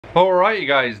Alright you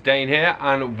guys, Dane here,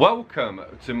 and welcome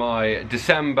to my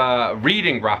December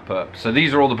reading wrap-up. So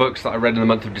these are all the books that I read in the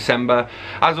month of December.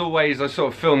 As always, I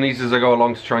sort of film these as I go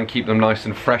along to try and keep them nice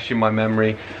and fresh in my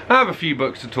memory. I have a few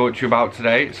books to talk to you about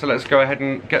today, so let's go ahead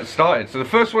and get started. So the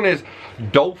first one is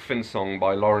Dolphin Song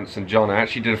by Lawrence and John. I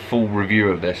actually did a full review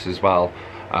of this as well.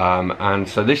 And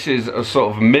so this is a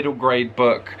sort of middle grade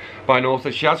book by an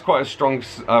author. She has quite a strong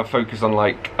focus on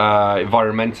like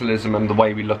environmentalism and the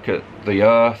way we look at the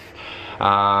earth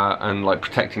and like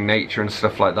protecting nature and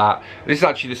stuff like that. This is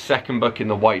actually the second book in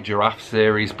the White Giraffe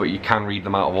series, but you can read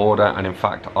them out of order, and in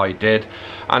fact I did.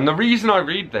 And the reason I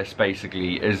read this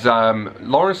basically is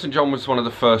Lawrence and John was one of the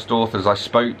first authors I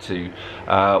spoke to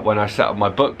when I set up my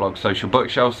book blog,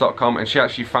 socialbookshelves.com, and she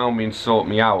actually found me and sought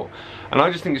me out. And I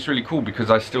just think it's really cool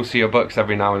because I still see her books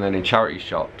every now and then in charity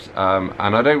shops,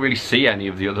 and I don't really see any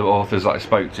of the other authors that I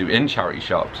spoke to in charity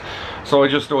shops, so I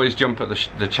just always jump at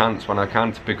the chance when I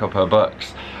can to pick up her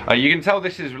books. You can tell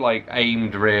this is like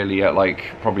aimed really at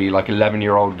like probably like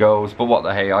 11-year-old girls, but what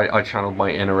the hey, I channeled my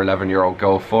inner 11-year-old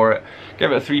girl for it.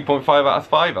 Gave it a 3.5 out of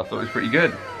 5. I thought it was pretty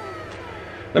good.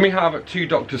 Then we have two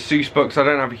Dr. Seuss books. I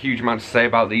don't have a huge amount to say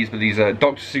about these, but these are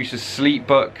Dr. Seuss's Sleep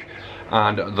book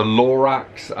and the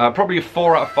Lorax. Probably a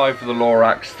 4 out of 5 for the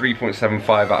Lorax,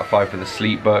 3.75 out of 5 for the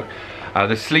Sleep book.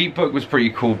 The Sleep book was pretty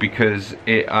cool because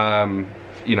it,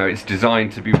 you know, it's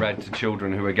designed to be read to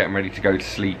children who are getting ready to go to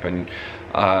sleep, and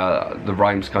the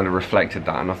rhymes kind of reflected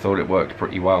that, and I thought it worked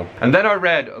pretty well. And then I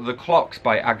read The Clocks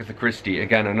by Agatha Christie.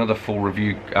 Again, another full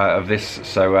review of this,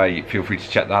 so feel free to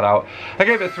check that out. I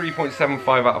gave it a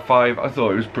 3.75 out of 5. I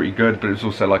thought it was pretty good, but it was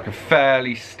also like a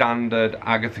fairly standard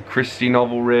Agatha Christie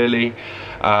novel, really.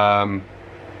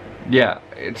 Yeah,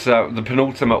 it's the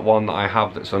penultimate one that I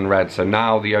have that's unread, so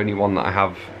now the only one that I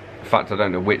have, in fact I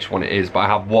don't know which one it is, but I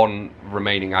have one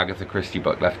remaining Agatha Christie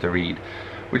book left to read,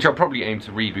 which I'll probably aim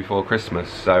to read before Christmas,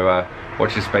 so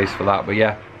watch your space for that. But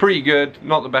yeah, pretty good.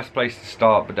 Not the best place to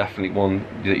start, but definitely one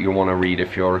that you'll want to read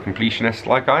if you're a completionist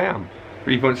like I am.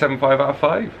 3.75 out of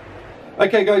 5.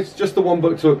 Okay guys, just the one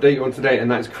book to update you on today, and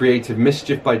that's Creative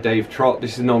Mischief by Trott.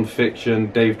 This is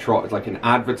non-fiction. Trott is like an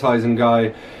advertising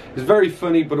guy. He's very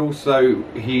funny, but also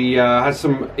he has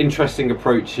some interesting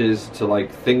approaches to like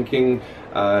thinking.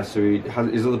 So he has,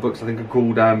 his other books I think are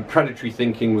called Predatory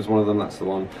Thinking was one of them, that's the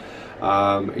one.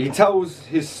 He tells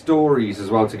his stories as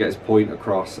well to get his point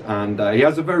across, and he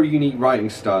has a very unique writing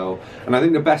style, and I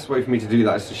think the best way for me to do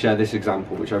that is to share this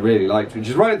example, which I really liked, which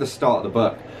is right at the start of the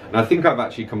book, and I think I've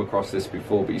actually come across this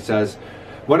before, but he says,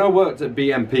 "When I worked at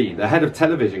BMP, the head of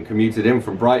television commuted in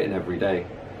from Brighton every day.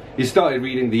 He started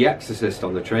reading The Exorcist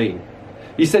on the train.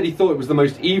 He said he thought it was the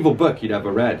most evil book he'd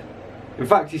ever read. In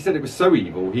fact, he said it was so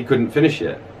evil he couldn't finish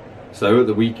it. So at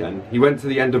the weekend, he went to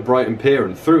the end of Brighton Pier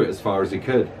and threw it as far as he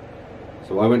could.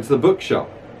 So I went to the bookshop.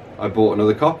 I bought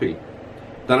another copy.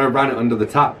 Then I ran it under the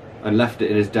tap and left it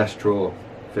in his desk drawer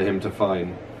for him to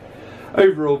find."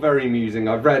 Overall, very amusing.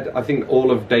 I've read, I think,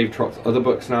 all of Trott's other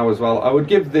books now as well. I would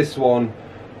give this one,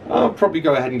 I'll probably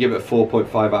go ahead and give it a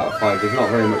 4.5 out of 5. There's not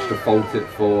very much to fault it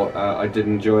for. I did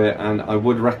enjoy it, and I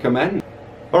would recommend.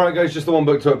 Alright guys, just the one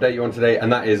book to update you on today, and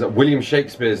that is William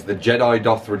Shakespeare's The Jedi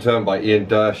Doth Return by Ian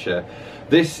Doescher.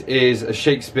 This is a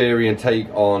Shakespearean take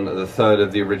on the third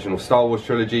of the original Star Wars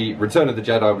trilogy. Return of the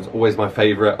Jedi was always my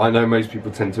favourite. I know most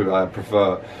people tend to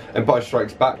prefer Empire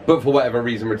Strikes Back, but for whatever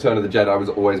reason Return of the Jedi was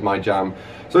always my jam.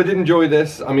 So I did enjoy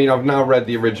this. I mean, I've now read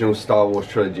the original Star Wars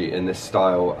trilogy in this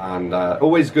style, and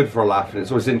always good for a laugh, and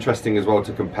it's always interesting as well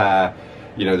to compare,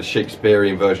 you know, the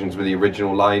Shakespearean versions with the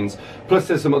original lines. Plus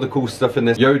there's some other cool stuff in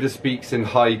this. Yoda speaks in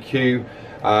haiku.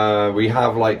 We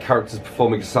have like characters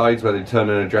performing asides where they turn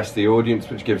and address the audience,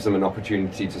 which gives them an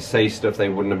opportunity to say stuff they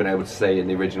wouldn't have been able to say in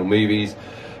the original movies.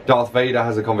 Darth Vader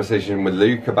has a conversation with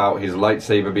Luke about his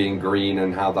lightsaber being green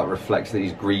and how that reflects that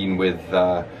he's green with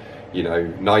you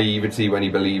know, naivety when he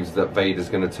believes that Vader's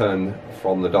going to turn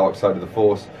from the dark side of the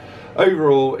Force.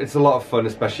 Overall, it's a lot of fun,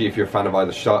 especially if you're a fan of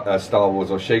either Star Wars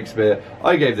or Shakespeare.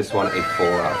 I gave this one a 4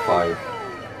 out of 5.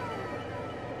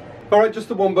 Alright, just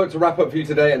the one book to wrap up for you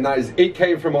today, and that is It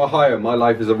Came From Ohio, My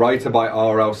Life as a Writer by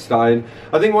R.L. Stine.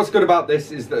 I think what's good about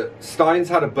this is that Stine's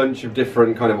had a bunch of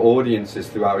different kind of audiences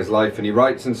throughout his life, and he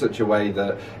writes in such a way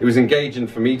that it was engaging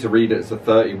for me to read it as a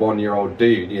 31-year-old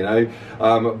dude, you know,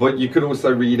 but you could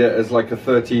also read it as like a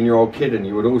 13-year-old kid and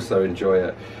you would also enjoy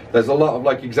it. There's a lot of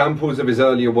like examples of his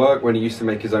earlier work when he used to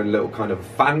make his own little kind of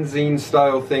fanzine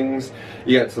style things.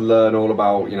 You get to learn all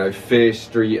about, you know, Fear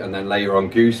Street and then later on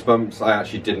Goosebumps. I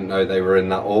actually didn't know they were in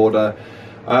that order.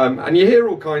 And you hear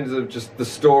all kinds of just the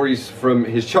stories from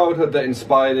his childhood that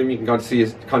inspired him. You can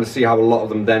kind of see how a lot of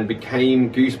them then became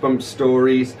Goosebumps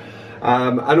stories.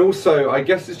 And also, I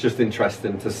guess it's just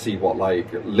interesting to see what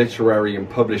like literary and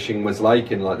publishing was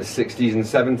like in like the 60s and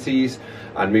 70s,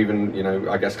 and moving, you know,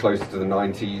 I guess closer to the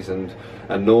 90s and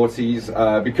noughties,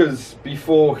 because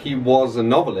before he was a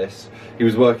novelist, he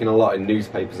was working a lot in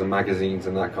newspapers and magazines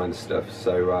and that kind of stuff.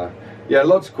 So yeah,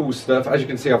 lots of cool stuff. As you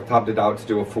can see, I've tabbed it out to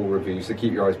do a full review, so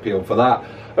keep your eyes peeled for that.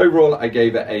 Overall, I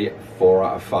gave it a 4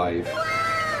 out of 5.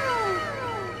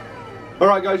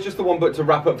 Alright guys, just the one book to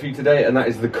wrap up for you today, and that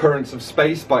is The Currents of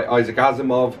Space by Isaac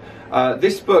Asimov.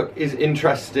 This book is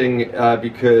interesting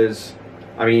because,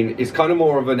 I mean, it's kind of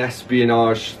more of an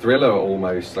espionage thriller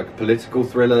almost, like a political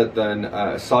thriller than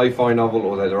a sci-fi novel,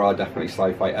 although there are definitely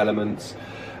sci-fi elements.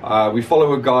 We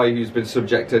follow a guy who's been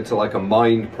subjected to like a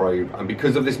mind probe, and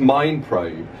because of this mind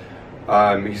probe,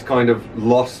 he's kind of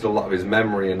lost a lot of his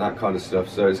memory and that kind of stuff,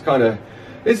 so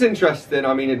it's interesting.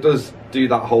 I mean, it does do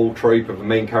that whole trope of the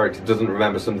main character doesn't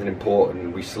remember something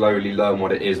important. We slowly learn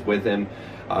what it is with him.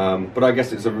 But I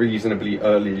guess it's a reasonably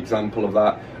early example of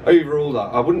that. Overall,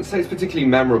 I wouldn't say it's particularly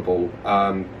memorable.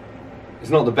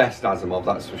 It's not the best Asimov,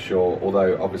 that's for sure.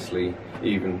 Although, obviously,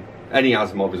 even any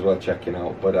Asimov is worth checking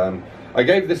out. But I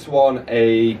gave this one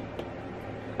I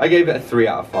gave it a 3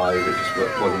 out of 5. It just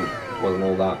wasn't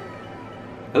all that.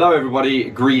 Hello everybody,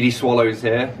 Greedy Swallows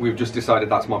here. We've just decided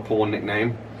that's my porn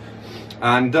nickname.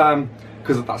 And,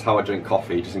 because that's how I drink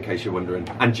coffee, just in case you're wondering.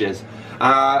 And jizz.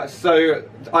 So,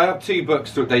 I have 2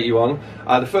 books to update you on.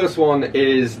 The first one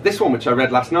is this one, which I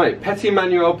read last night. Petit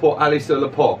Manuel pour aller sur le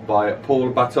pot by Paul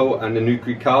Bateau and Anouik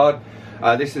Ricard.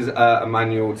 This is a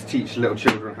manual to teach little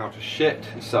children how to shit.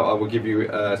 So I will give you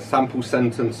a sample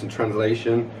sentence and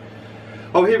translation.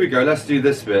 Oh, here we go, let's do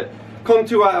this bit. Quand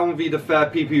tu as envie de faire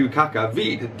pipi ou caca,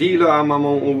 vite, dis-le à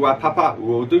maman ou à papa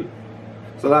ou aux deux.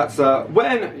 So that's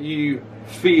when you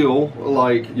feel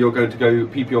like you're going to go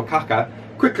pipi or caca,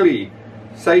 quickly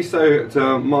say so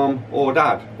to mom or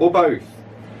dad, or both.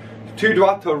 Tu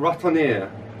dois te retenir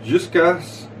jusqu'à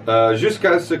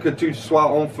ce que tu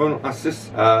sois enfin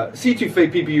assis. Si tu fais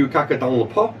pipi ou caca dans le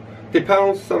pot, tes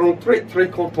parents seront très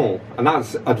très contents. And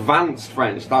that's advanced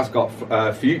French, that's got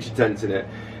future tense in it.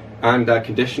 And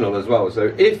conditional as well.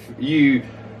 So if you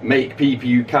make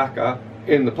pee-pee caca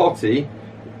in the potty,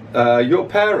 your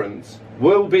parents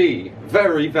will be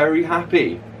very, very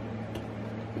happy.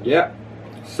 Yeah.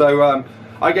 So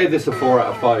I gave this a 4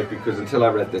 out of 5 because until I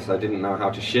read this I didn't know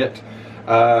how to shit.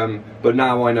 But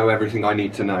now I know everything I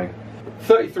need to know.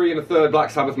 33 1/3 Black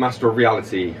Sabbath Master of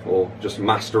Reality, or just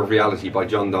Master of Reality by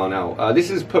John Darnielle. This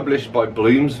is published by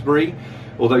Bloomsbury.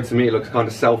 Although to me it looks kind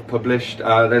of self-published.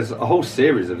 There's a whole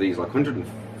series of these, like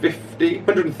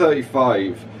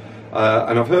 135.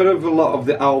 And I've heard of a lot of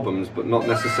the albums, but not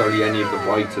necessarily any of the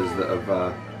writers that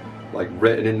have like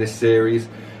written in this series.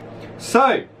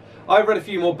 So, I've read a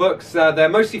few more books. They're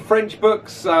mostly French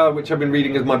books, which I've been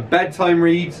reading as my bedtime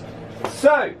reads.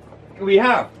 So, we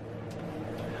have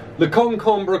the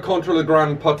Concombre Contre le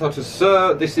Grand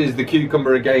Patatoseur. This is the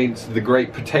cucumber against the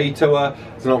great Patatoseur.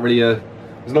 It's not really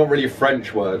a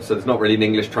French word, so there's not really an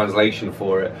English translation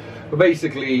for it. But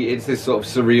basically, it's this sort of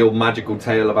surreal, magical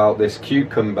tale about this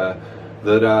cucumber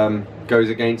that goes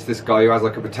against this guy who has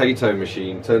like a potato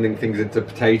machine, turning things into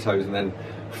potatoes and then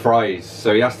fries.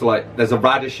 So he has to like, there's a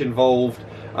radish involved.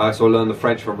 So I learned the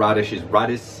French for radish is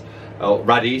radis, or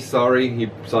radis, sorry,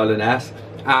 silent S.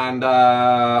 And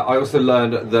I also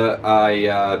learned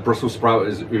that Brussels sprout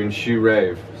is une chou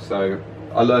rêve. So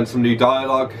I learned some new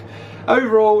dialogue.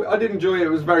 Overall, I did enjoy it. It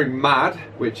was very mad,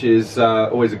 which is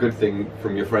always a good thing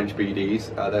from your French BDs.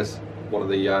 There's one of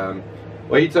the...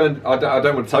 well, he turned... I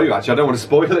don't want to tell you, actually. I don't want to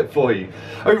spoil it for you.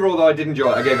 Overall, though, I did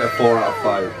enjoy it. I gave it a 4 out of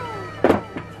 5.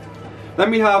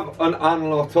 Then we have An An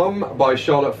l'Automne by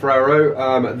Charlotte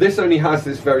Frereau. This only has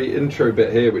this very intro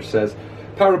bit here, which says...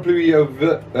 Parapluie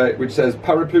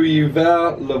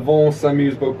vert, le vent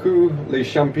s'amuse beaucoup, les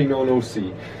champignons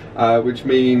aussi. Which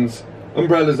means...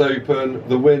 Umbrellas open,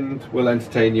 the wind will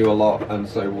entertain you a lot, and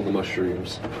so will the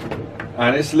mushrooms.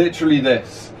 And it's literally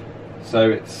this. So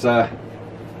it's,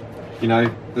 you know,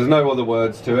 there's no other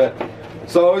words to it.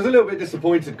 So I was a little bit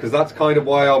disappointed because that's kind of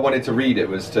why I wanted to read it,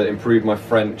 was to improve my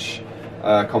French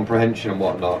comprehension and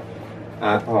whatnot.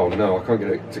 Oh no, I can't get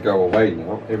it to go away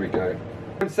now. Here we go.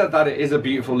 Having said that, it is a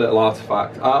beautiful little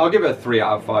artifact. I'll give it a 3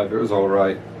 out of 5. It was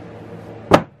alright.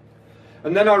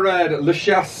 And then I read Le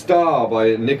Chat Star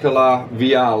by Nicolas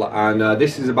Vial, and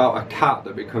this is about a cat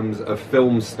that becomes a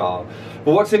film star.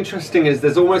 But what's interesting is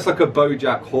there's almost like a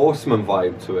BoJack Horseman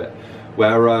vibe to it,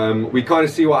 where we kind of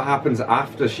see what happens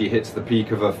after she hits the peak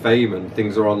of her fame and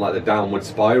things are on like the downward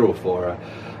spiral for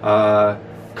her.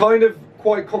 Kind of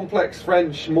quite complex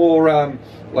French, more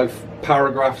like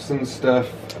paragraphs and stuff.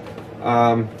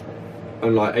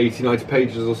 and like 80-90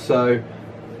 pages or so.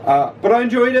 But I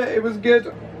enjoyed it, it was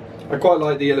good. I quite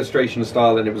like the illustration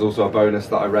style, and it was also a bonus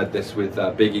that I read this with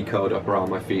Biggie curled up around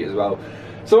my feet as well.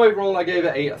 So overall I gave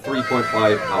it a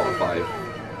 3.5 out of 5.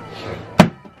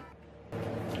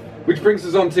 Which brings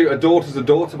us on to A Daughter's a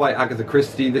Daughter by Agatha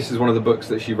Christie. This is one of the books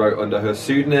that she wrote under her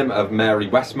pseudonym of Mary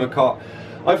Westmacott.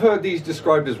 I've heard these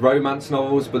described as romance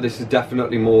novels, but this is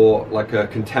definitely more like a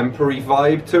contemporary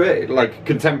vibe to it, like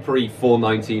contemporary for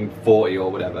 1940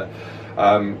 or whatever.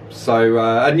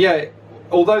 And yeah,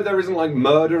 although there isn't like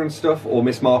murder and stuff, or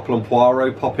Miss Marple and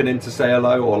Poirot popping in to say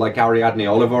hello, or like Ariadne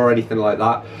Oliver or anything like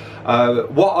that,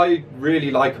 what I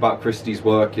really like about Christie's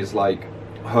work is like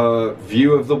her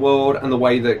view of the world and the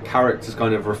way that characters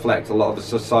kind of reflect a lot of the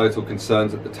societal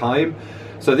concerns at the time.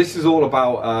 So this is all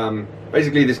about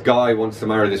basically this guy wants to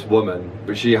marry this woman,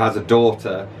 but she has a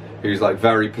daughter who's like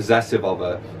very possessive of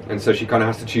her, and so she kind of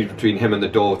has to choose between him and the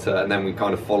daughter, and then we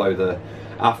kind of follow the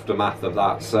aftermath of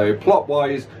that. So plot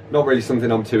wise, not really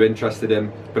something I'm too interested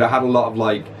in, but it had a lot of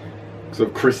like sort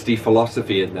of Christie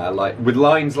philosophy in there, like with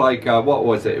lines like what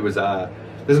was it? It was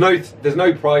there's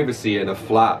no privacy in a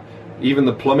flat, even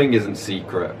the plumbing isn't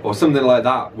secret, or something like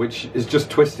that, which is just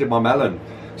twisted my melon.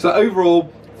 So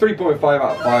overall, 3.5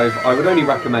 out of 5. I would only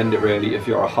recommend it really if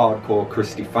you're a hardcore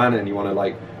Christie fan and you want to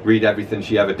like read everything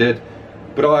she ever did.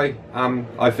 But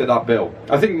I fit that bill.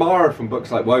 I think Mara from Books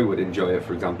Like Woe would enjoy it,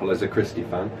 for example, as a Christie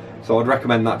fan. So I'd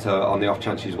recommend that to her on the off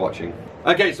chance she's watching.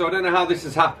 Okay, so I don't know how this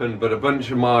has happened, but a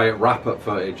bunch of my wrap-up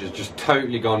footage has just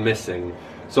totally gone missing.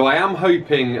 So I am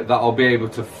hoping that I'll be able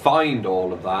to find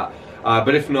all of that.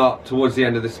 But if not, towards the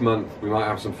end of this month, we might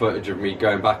have some footage of me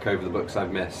going back over the books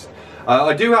I've missed.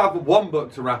 I do have one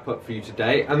book to wrap up for you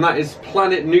today, and that is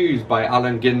Planet News by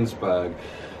Allen Ginsberg.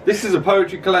 This is a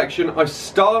poetry collection. I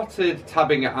started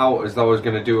tabbing it out as though I was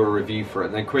going to do a review for it,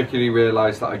 and then quickly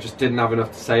realised that I just didn't have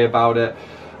enough to say about it.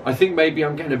 I think maybe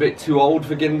I'm getting a bit too old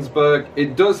for Ginsberg.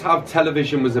 It does have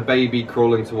Television Was a Baby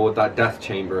crawling toward that death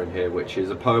chamber in here, which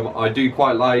is a poem I do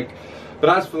quite like.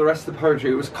 But as for the rest of the poetry,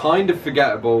 it was kind of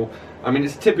forgettable. I mean,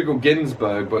 it's typical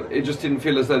Ginsberg, but it just didn't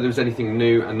feel as though there was anything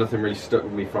new, and nothing really stuck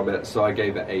with me from it, so I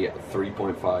gave it a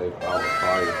 3.5 out of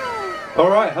 5.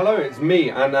 Alright, hello, it's me,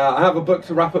 and I have a book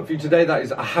to wrap up for you today. That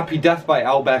is A Happy Death by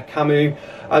Albert Camus.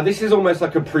 This is almost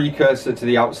like a precursor to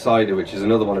The Outsider, which is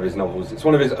another one of his novels. It's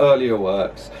one of his earlier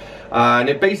works, and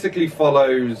it basically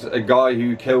follows a guy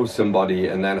who kills somebody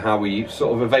and then how he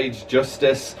sort of evades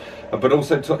justice, but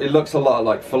also it looks a lot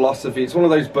like philosophy. It's one of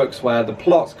those books where the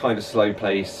plot's kind of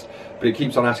slow-paced, but it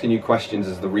keeps on asking you questions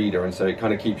as the reader, and so it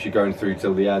kind of keeps you going through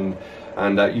till the end,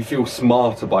 and you feel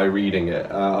smarter by reading it.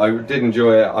 I did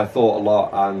enjoy it, I thought a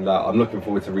lot, and I'm looking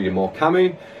forward to reading more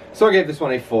Camus, so I gave this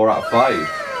one a 4 out of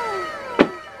 5.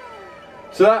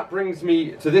 So that brings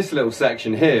me to this little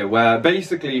section here, where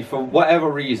basically, for whatever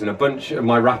reason, a bunch of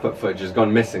my wrap-up footage has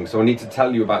gone missing, so I need to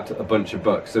tell you about a bunch of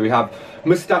books. So we have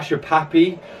Moustache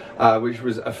Papi, which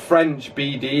was a French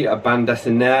BD, a bande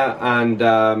dessinée,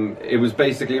 and it was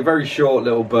basically a very short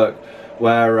little book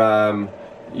where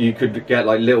you could get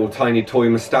like little tiny toy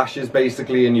moustaches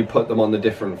basically, and you put them on the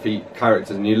different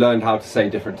characters, and you learned how to say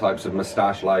different types of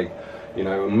moustache, like, you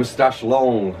know, a moustache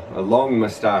long, a long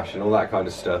moustache, and all that kind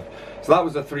of stuff. So that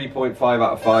was a 3.5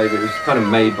 out of 5. It was kind of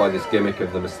made by this gimmick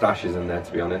of the moustaches in there,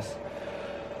 to be honest.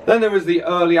 Then there was the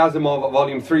early Asimov,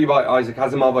 Volume 3 by Isaac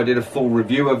Asimov. I did a full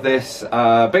review of this.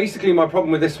 Basically, my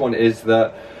problem with this one is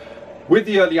that with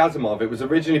the early Asimov, it was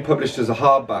originally published as a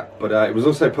hardback, but it was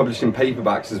also published in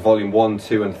paperbacks as Volume 1,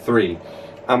 2 and 3.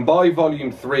 And by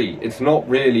Volume 3, it's not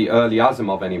really early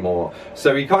Asimov anymore.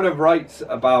 So he kind of writes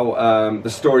about the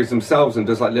stories themselves and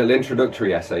does like little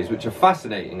introductory essays, which are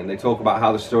fascinating, and they talk about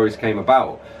how the stories came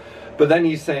about. But then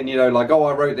he's saying, you know, like, oh,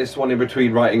 I wrote this one in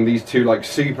between writing these two like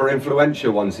super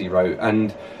influential ones he wrote,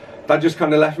 and that just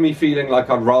kind of left me feeling like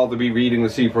I'd rather be reading the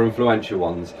super influential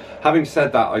ones. Having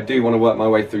said that, I do want to work my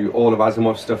way through all of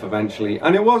Asimov's stuff eventually,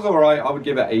 and it was alright. I would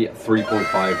give it a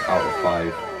 3.5 out of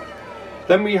 5.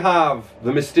 Then we have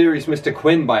The Mysterious Mr.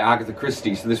 Quin by Agatha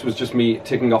Christie. So this was just me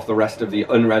ticking off the rest of the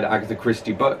unread Agatha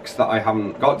Christie books that I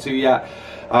haven't got to yet.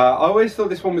 I always thought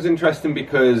this one was interesting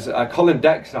because Colin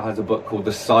Dexter has a book called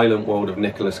The Silent World of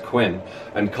Nicholas Quin,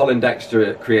 and Colin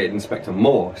Dexter created Inspector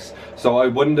Morse. So I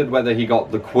wondered whether he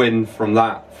got the Quin from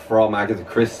that from Agatha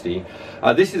Christie.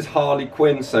 This is Harley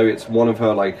Quinn, so it's one of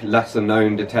her like lesser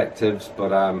known detectives,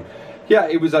 but yeah,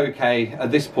 it was okay.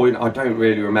 At this point I don't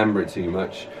really remember it too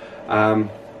much.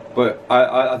 But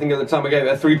I think at the time I gave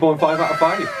it a 3.5 out of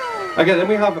 5. Okay, then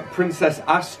we have Princesse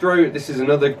Astro. This is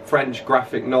another French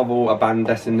graphic novel, a bande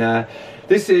dessinée.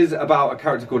 This is about a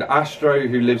character called Astro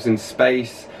who lives in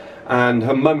space, and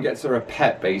her mum gets her a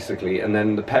pet basically, and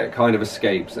then the pet kind of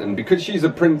escapes, and because she's a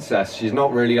princess she's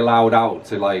not really allowed out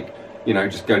to, like, you know,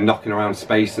 just go knocking around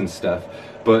space and stuff,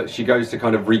 but she goes to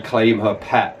kind of reclaim her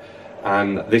pet,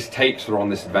 and this takes her on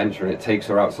this adventure, and it takes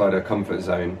her outside her comfort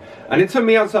zone. And it took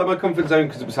me outside my comfort zone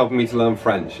because it was helping me to learn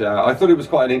French. I thought it was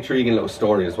quite an intriguing little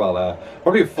story as well.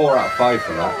 Probably a 4 out of 5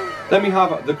 for that. Then we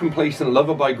have The Complacent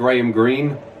Lover by Graham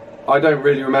Greene. I don't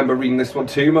really remember reading this one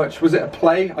too much. Was it a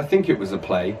play? I think it was a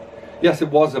play. Yes, it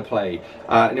was a play,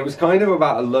 and it was kind of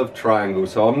about a love triangle,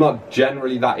 so I'm not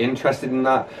generally that interested in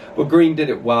that, but Greene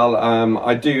did it well.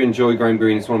 I do enjoy Graham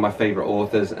Greene. It's one of my favourite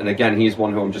authors, and again, he's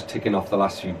one who I'm just ticking off the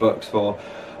last few books for.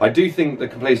 I do think The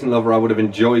Complacent Lover, I would have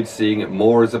enjoyed seeing it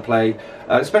more as a play,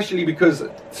 especially because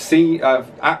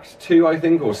Act 2, I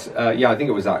think, or yeah, I think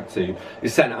it was Act 2,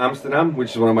 is set in Amsterdam,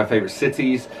 which is one of my favourite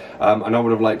cities, and I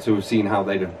would have liked to have seen how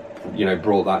they'd have, you know,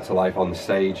 brought that to life on the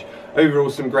stage. Overall,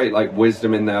 some great, like,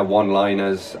 wisdom in there,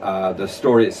 one-liners. The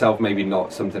story itself maybe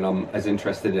not something I'm as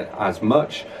interested in as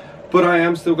much, but I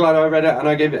am still glad I read it, and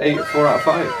I gave it 4 out of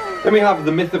 5. Then we have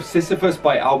The Myth of Sisyphus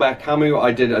by Albert Camus.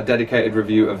 I did a dedicated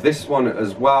review of this one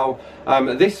as well.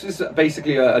 This is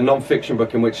basically a non-fiction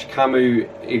book in which Camus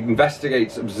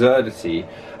investigates absurdity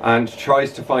and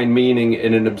tries to find meaning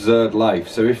in an absurd life.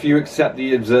 So if you accept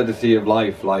the absurdity of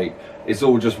life, like, it's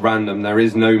all just random, there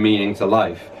is no meaning to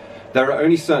life, there are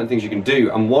only certain things you can do,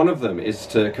 and one of them is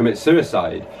to commit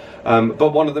suicide.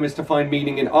 But one of them is to find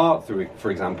meaning in art,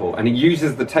 for example. And he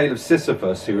uses the tale of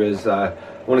Sisyphus, who is, I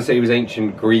want to say he was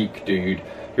ancient Greek dude,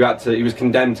 he was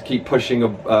condemned to keep pushing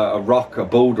a rock, a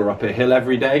boulder up a hill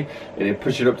every day, and he'd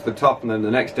push it up to the top, and then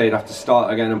the next day he'd have to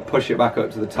start again and push it back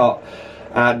up to the top.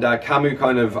 And Camus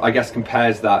kind of, I guess,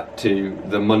 compares that to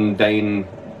the mundane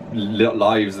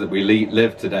lives that we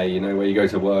live today, you know, where you go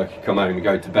to work, you come home, you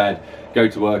go to bed, go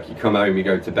to work, you come home, you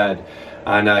go to bed.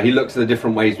 And he looks at the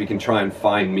different ways we can try and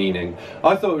find meaning.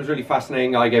 I thought it was really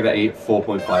fascinating. I gave it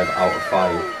 4.5 out of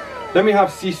 5. Then we have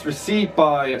Seuss Receipt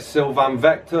by Sylvain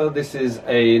Vector. This is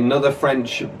another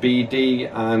French BD,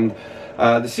 and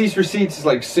the Seuss Receipts is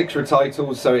like 6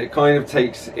 recitals, so it kind of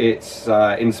takes its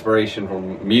inspiration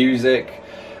from music,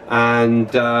 and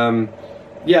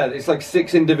yeah, it's like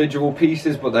 6 individual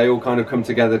pieces, but they all kind of come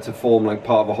together to form like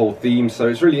part of a whole theme. So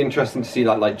it's really interesting to see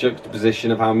that, like, juxtaposition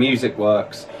of how music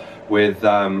works with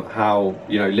how,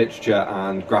 you know, literature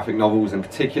and graphic novels in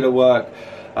particular work.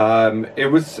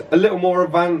 It was a little more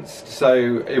advanced,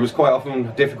 so it was quite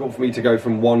often difficult for me to go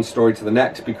from one story to the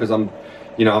next because I'm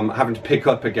having to pick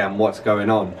up again what's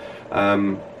going on.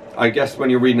 I guess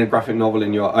when you're reading a graphic novel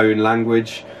in your own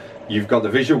language, you've got the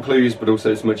visual clues, but also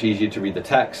it's much easier to read the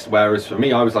text, whereas for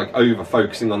me I was like over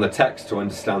focusing on the text to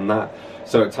understand that,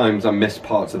 so at times I missed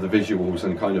parts of the visuals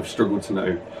and kind of struggled to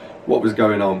know what was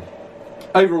going on.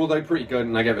 Overall though, pretty good,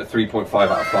 and I gave it 3.5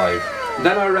 out of 5.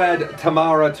 Then I read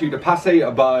Tamara to the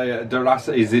Passé by Zarasse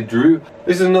et Zidrou.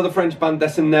 This is another French bande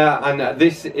dessinée, and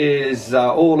this is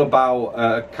all about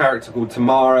a character called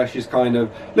Tamara. She's kind of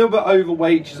a little bit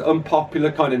overweight, she's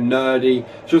unpopular, kind of nerdy.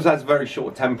 She also has a very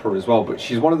short temper as well, but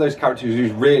she's one of those characters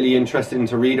who's really interesting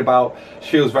to read about.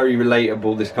 She feels very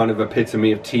relatable, this kind of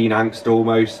epitome of teen angst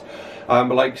almost.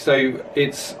 Like, so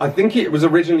it's, I think it was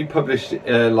originally published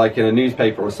like in a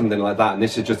newspaper or something like that, and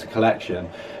this is just a collection,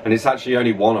 and it's actually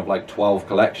only one of like 12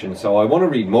 collections, so I want to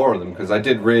read more of them because I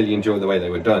did really enjoy the way they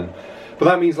were done. But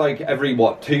that means like every,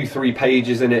 what, 2-3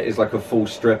 pages in it is like a full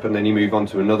strip, and then you move on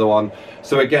to another one.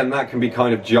 So again, that can be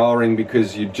kind of jarring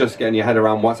because you're just getting your head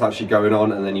around what's actually going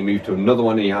on, and then you move to another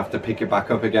one and you have to pick it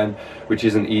back up again, which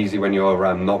isn't easy when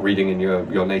you're not reading in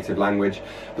your native language.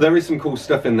 But there is some cool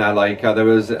stuff in there, like there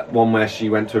was one where she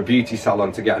went to a beauty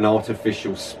salon to get an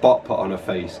artificial spot put on her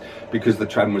face because the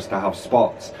trend was to have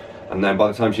spots, and then by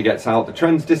the time she gets out, the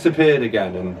trend's disappeared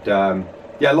again, and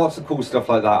yeah, lots of cool stuff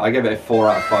like that. I give it a 4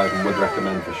 out of 5 and would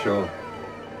recommend for sure.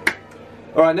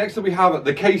 Alright, next up we have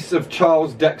The Case of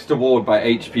Charles Dexter Ward by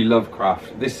H.P.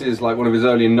 Lovecraft. This is like one of his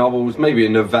earlier novels, maybe a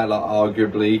novella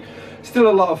arguably. Still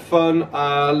a lot of fun,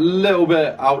 a little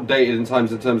bit outdated in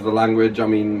terms of the language. I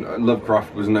mean,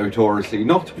 Lovecraft was notoriously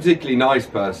not a particularly nice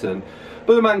person,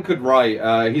 but the man could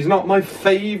write. He's not my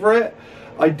favourite.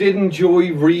 I did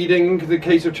enjoy reading The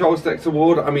Case of Charles Dexter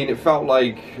Ward. I mean, it felt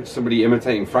like somebody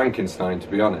imitating Frankenstein, to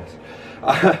be honest.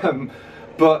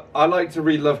 But I like to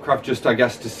read Lovecraft just, I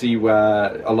guess, to see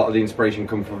where a lot of the inspiration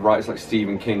comes from writers like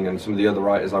Stephen King and some of the other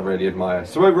writers I really admire.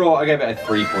 So overall, I gave it a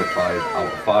 3.5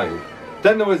 out of 5.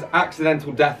 Then there was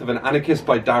Accidental Death of an Anarchist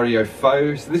by Dario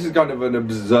Fo. So this is kind of an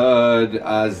absurd,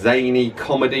 zany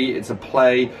comedy. It's a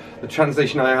play. The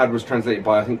translation I had was translated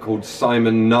by, I think, called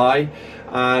Simon Nye.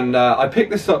 And I picked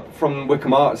this up from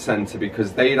Wickham Arts Centre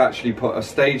because they'd actually put a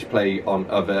stage play on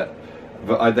of it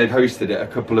they'd hosted it a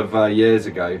couple of years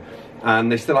ago,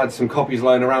 and they still had some copies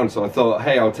lying around, so I thought,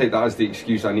 hey, I'll take that as the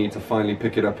excuse I need to finally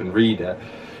pick it up and read it.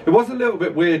 It was a little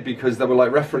bit weird because there were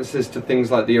like references to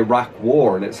things like the Iraq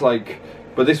War, and it's like,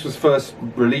 but this was first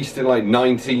released in like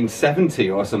 1970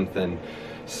 or something.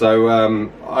 So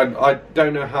I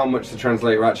don't know how much the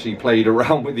translator actually played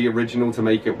around with the original to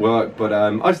make it work, but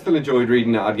I still enjoyed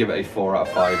reading it. I'd give it a 4 out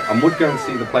of 5 and would go and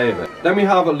see the play of it. Then we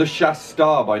have Le Chasse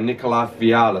Star by Nicolas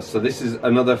Viala. So this is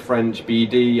another French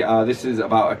BD. This is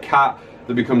about a cat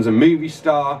that becomes a movie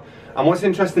star. And what's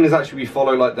interesting is actually we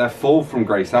follow like their fall from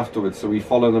grace afterwards. So we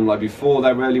follow them like before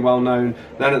they're really well known,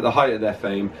 then at the height of their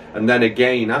fame, and then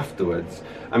again afterwards.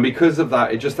 And because of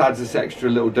that, it just adds this extra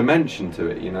little dimension to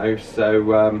it, you know.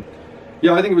 So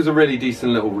yeah, I think it was a really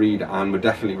decent little read and would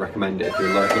definitely recommend it if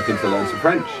you're looking to learn some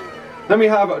French. Then we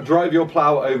have Drive Your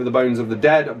Plough Over the Bones of the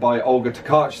Dead by Olga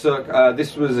Tokarczuk.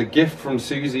 This was a gift from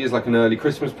Susie as like an early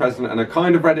Christmas present, and I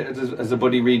kind of read it as a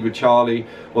buddy read with Charlie,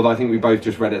 although I think we both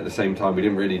just read it at the same time. We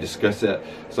didn't really discuss it,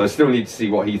 so I still need to see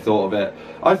what he thought of it.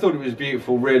 I thought it was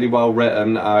beautiful, really well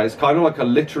written. It's kind of like a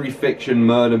literary fiction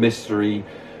murder mystery,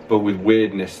 but with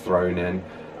weirdness thrown in.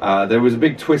 There was a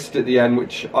big twist at the end,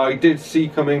 which I did see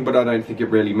coming, but I don't think it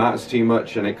really matters too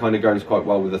much, and it kind of goes quite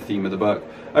well with the theme of the book.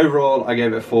 Overall, I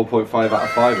gave it a 4.5 out of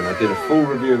 5, and I did a full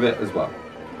review of it as well.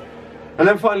 And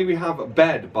then finally we have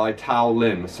Bed by Tao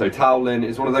Lin. So Tao Lin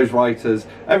is one of those writers,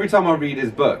 every time I read his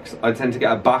books, I tend to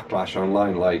get a backlash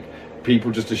online, like,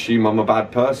 people just assume I'm a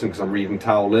bad person because I'm reading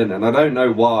Tao Lin, and I don't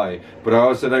know why, but I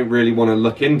also don't really want to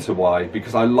look into why,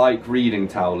 because I like reading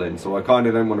Tao Lin, so I kind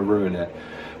of don't want to ruin it.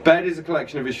 Bed is a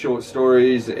collection of his short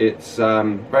stories. It's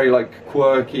very like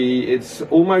quirky. It's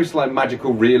almost like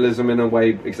magical realism in a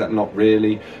way, except not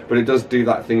really, but it does do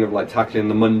that thing of like tackling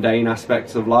the mundane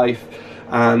aspects of life.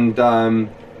 And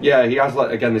yeah, he has like,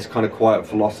 again, this kind of quiet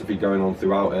philosophy going on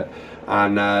throughout it.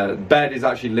 And Bed is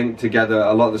actually linked together.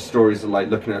 A lot of the stories are like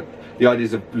looking at the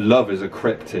ideas of love as a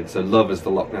cryptid, so love as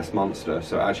the Loch Ness Monster,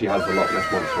 so it actually has the Loch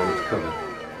Ness Monster on its cover.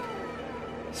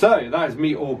 So that is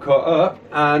me all caught up,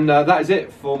 and that is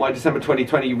it for my December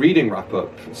 2020 reading wrap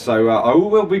up. So I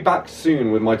will be back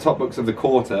soon with my top books of the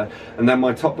quarter, and then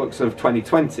my top books of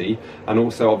 2020, and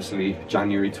also obviously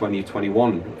January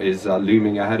 2021 is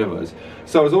looming ahead of us.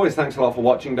 So as always, thanks a lot for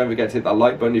watching. Don't forget to hit that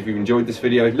like button if you've enjoyed this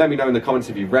video. Let me know in the comments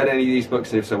if you've read any of these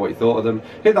books, and if so, what you thought of them.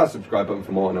 Hit that subscribe button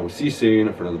for more, and I will see you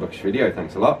soon for another bookish video.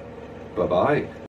 Thanks a lot. Bye bye.